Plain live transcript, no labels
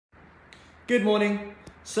Good morning.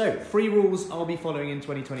 So, 3 rules I'll be following in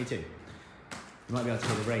 2022. You might be able to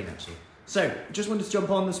hear the rain actually. So, just wanted to jump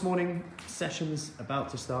on this morning. Session's about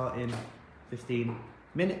to start in 15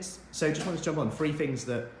 minutes. So, just wanted to jump on 3 things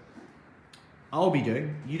that I'll be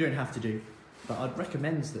doing. You don't have to do, but I'd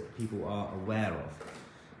recommend that people are aware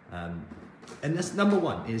of. And that's number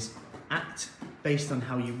 1 is act based on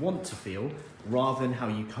how you want to feel rather than how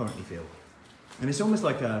you currently feel. And it's almost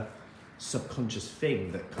like a subconscious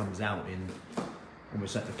thing that comes out in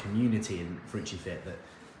almost like the community in For Itchy Fit, that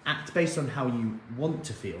act based on how you want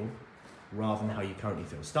to feel rather than how you currently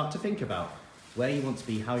feel. Start to think about where you want to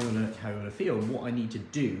be, how you want to feel, and what I need to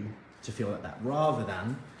do to feel like that, rather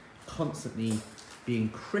than constantly being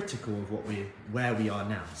critical of where we are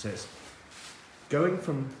now. So it's going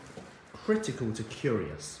from critical to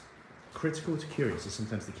curious. Critical to curious is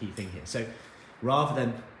sometimes the key thing here. So rather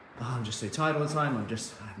than, I'm just so tired all the time, I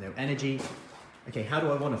have no energy. Okay, how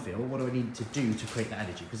do I want to feel? What do I need to do to create that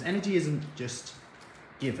energy? Because energy isn't just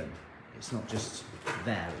given. It's not just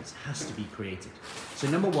there. It has to be created. So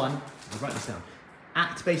number 1, I'll write this down.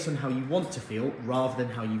 Act based on how you want to feel rather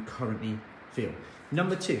than how you currently feel.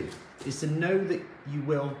 Number 2 is to know that you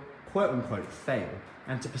will, quote unquote, fail,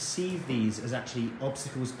 and to perceive these as actually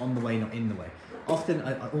obstacles on the way, not in the way. Often,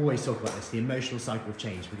 I always talk about this, the emotional cycle of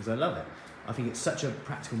change, because I love it. I think it's such a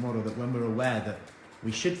practical model that when we're aware that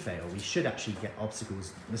we should fail, we should actually get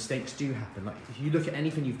obstacles. Mistakes do happen. Like if you look at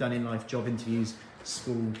anything you've done in life, job interviews,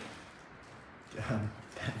 school,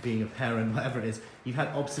 being a parent, whatever it is, you've had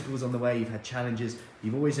obstacles on the way, you've had challenges,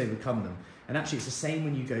 you've always overcome them. And actually it's the same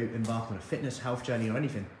when you go embark on a fitness, health journey or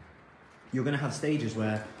anything. You're going to have stages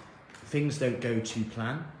where things don't go to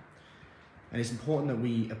plan. And it's important that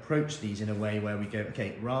we approach these in a way where we go,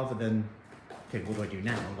 okay, rather than, okay, what do I do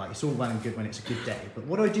now? Like it's all well and good when it's a good day, but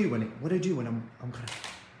what do I do when I'm kind of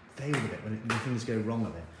failed a bit, when things go wrong a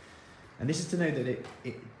bit? And this is to know that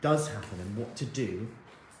it does happen and what to do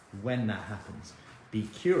when that happens. Be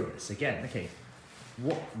curious again. Okay,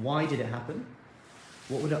 why did it happen?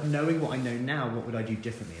 Knowing what I know now, what would I do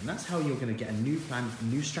differently? And that's how you're going to get a new plan, a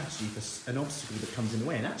new strategy for an obstacle that comes in the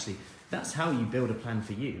way. And actually, that's how you build a plan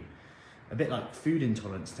for you. A bit like food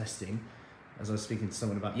intolerance testing, as I was speaking to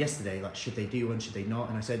someone about yesterday, like should they do one, should they not?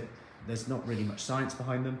 And I said, there's not really much science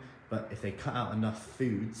behind them, but if they cut out enough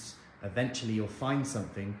foods, eventually you'll find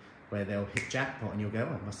something where they'll hit jackpot and you'll go,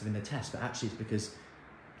 oh, it must have been the test. But actually it's because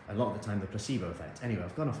a lot of the time the placebo effect. Anyway,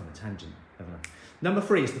 I've gone off on a tangent, haven't I? Number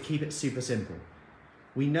 3 is to keep it super simple.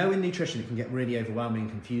 We know in nutrition it can get really overwhelming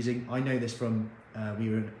and confusing. I know this from, we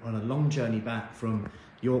were on a long journey back from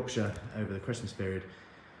Yorkshire over the Christmas period.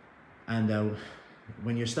 And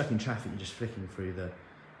when you're stuck in traffic, you're just flicking through the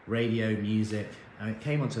radio, music, and it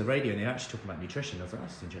came onto the radio and they were actually talking about nutrition. I was like,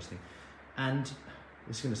 that's interesting. And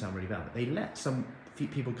this is going to sound really bad, but they let some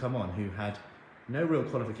people come on who had no real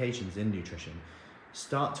qualifications in nutrition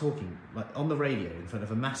start talking like on the radio in front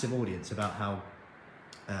of a massive audience about how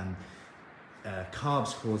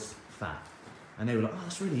carbs cause fat. And they were like, oh,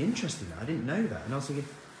 that's really interesting. I didn't know that. And I was thinking,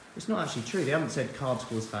 it's not actually true. They haven't said carbs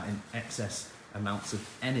cause fat in excess amounts of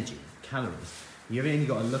energy, calories. You've only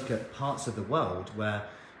got to look at parts of the world where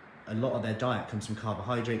a lot of their diet comes from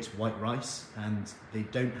carbohydrates, white rice, and they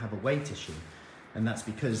don't have a weight issue. And that's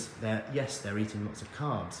because they're eating lots of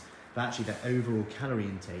carbs, but actually their overall calorie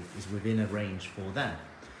intake is within a range for them.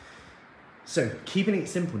 So keeping it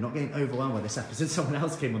simple, not getting overwhelmed by this episode. Someone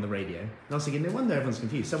else came on the radio, and I was thinking, no wonder everyone's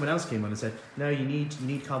confused. Someone else came on and said, no, you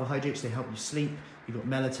need carbohydrates, they help you sleep, you've got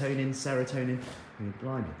melatonin, serotonin, and you're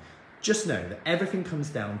blimey. Just know that everything comes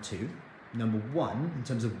down to, number 1, in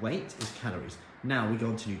terms of weight, is calories. Now we go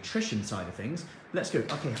on to nutrition side of things. Let's go,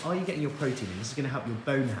 okay, are you getting your protein in? This is going to help your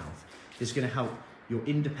bone health. This is going to help your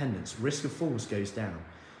independence. Risk of falls goes down.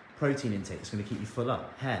 Protein intake is going to keep you full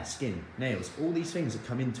up. Hair, skin, nails, all these things that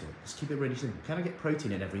come into it. Let's keep it really simple. Can I get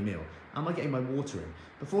protein in every meal? Am I getting my water in?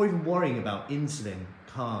 Before even worrying about insulin,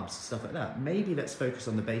 carbs, stuff like that, maybe let's focus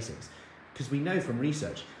on the basics. Because we know from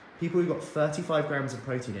research, people who got 35 grams of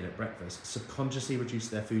protein in at breakfast subconsciously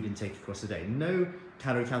reduced their food intake across the day. No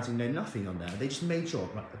calorie counting, no nothing on there. They just made sure,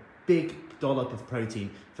 like a big dollop of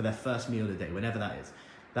protein for their first meal of the day, whenever that is.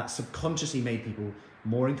 That subconsciously made people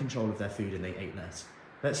more in control of their food and they ate less.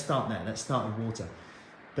 Let's start there. Let's start with water.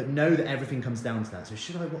 But know that everything comes down to that. So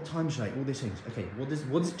what time should I eat? All these things. Okay, what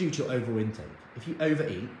does it do to your overall intake? If you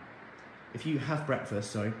overeat, if you have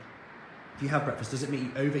breakfast, does it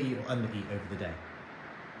mean you overeat or undereat over the day?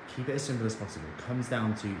 Keep it as simple as possible. It comes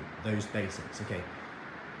down to those basics. Okay,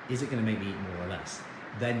 is it going to make me eat more or less?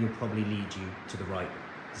 Then you'll probably lead you to the right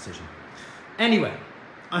decision. Anyway,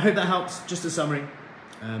 I hope that helps. Just a summary.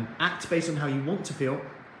 Act based on how you want to feel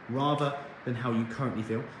rather than how you currently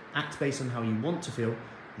feel. Act based on how you want to feel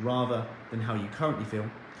rather than how you currently feel.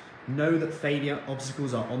 Know that failure,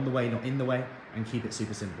 obstacles are on the way, not in the way, and keep it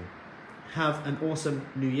super simple. Have an awesome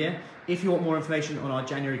new year. If you want more information on our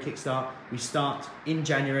January Kickstart, we start in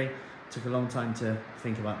January. Took a long time to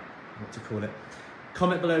think about what to call it.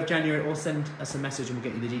 Comment below of January or send us a message and we'll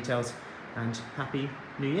get you the details. And happy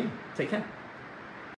new year. Take care.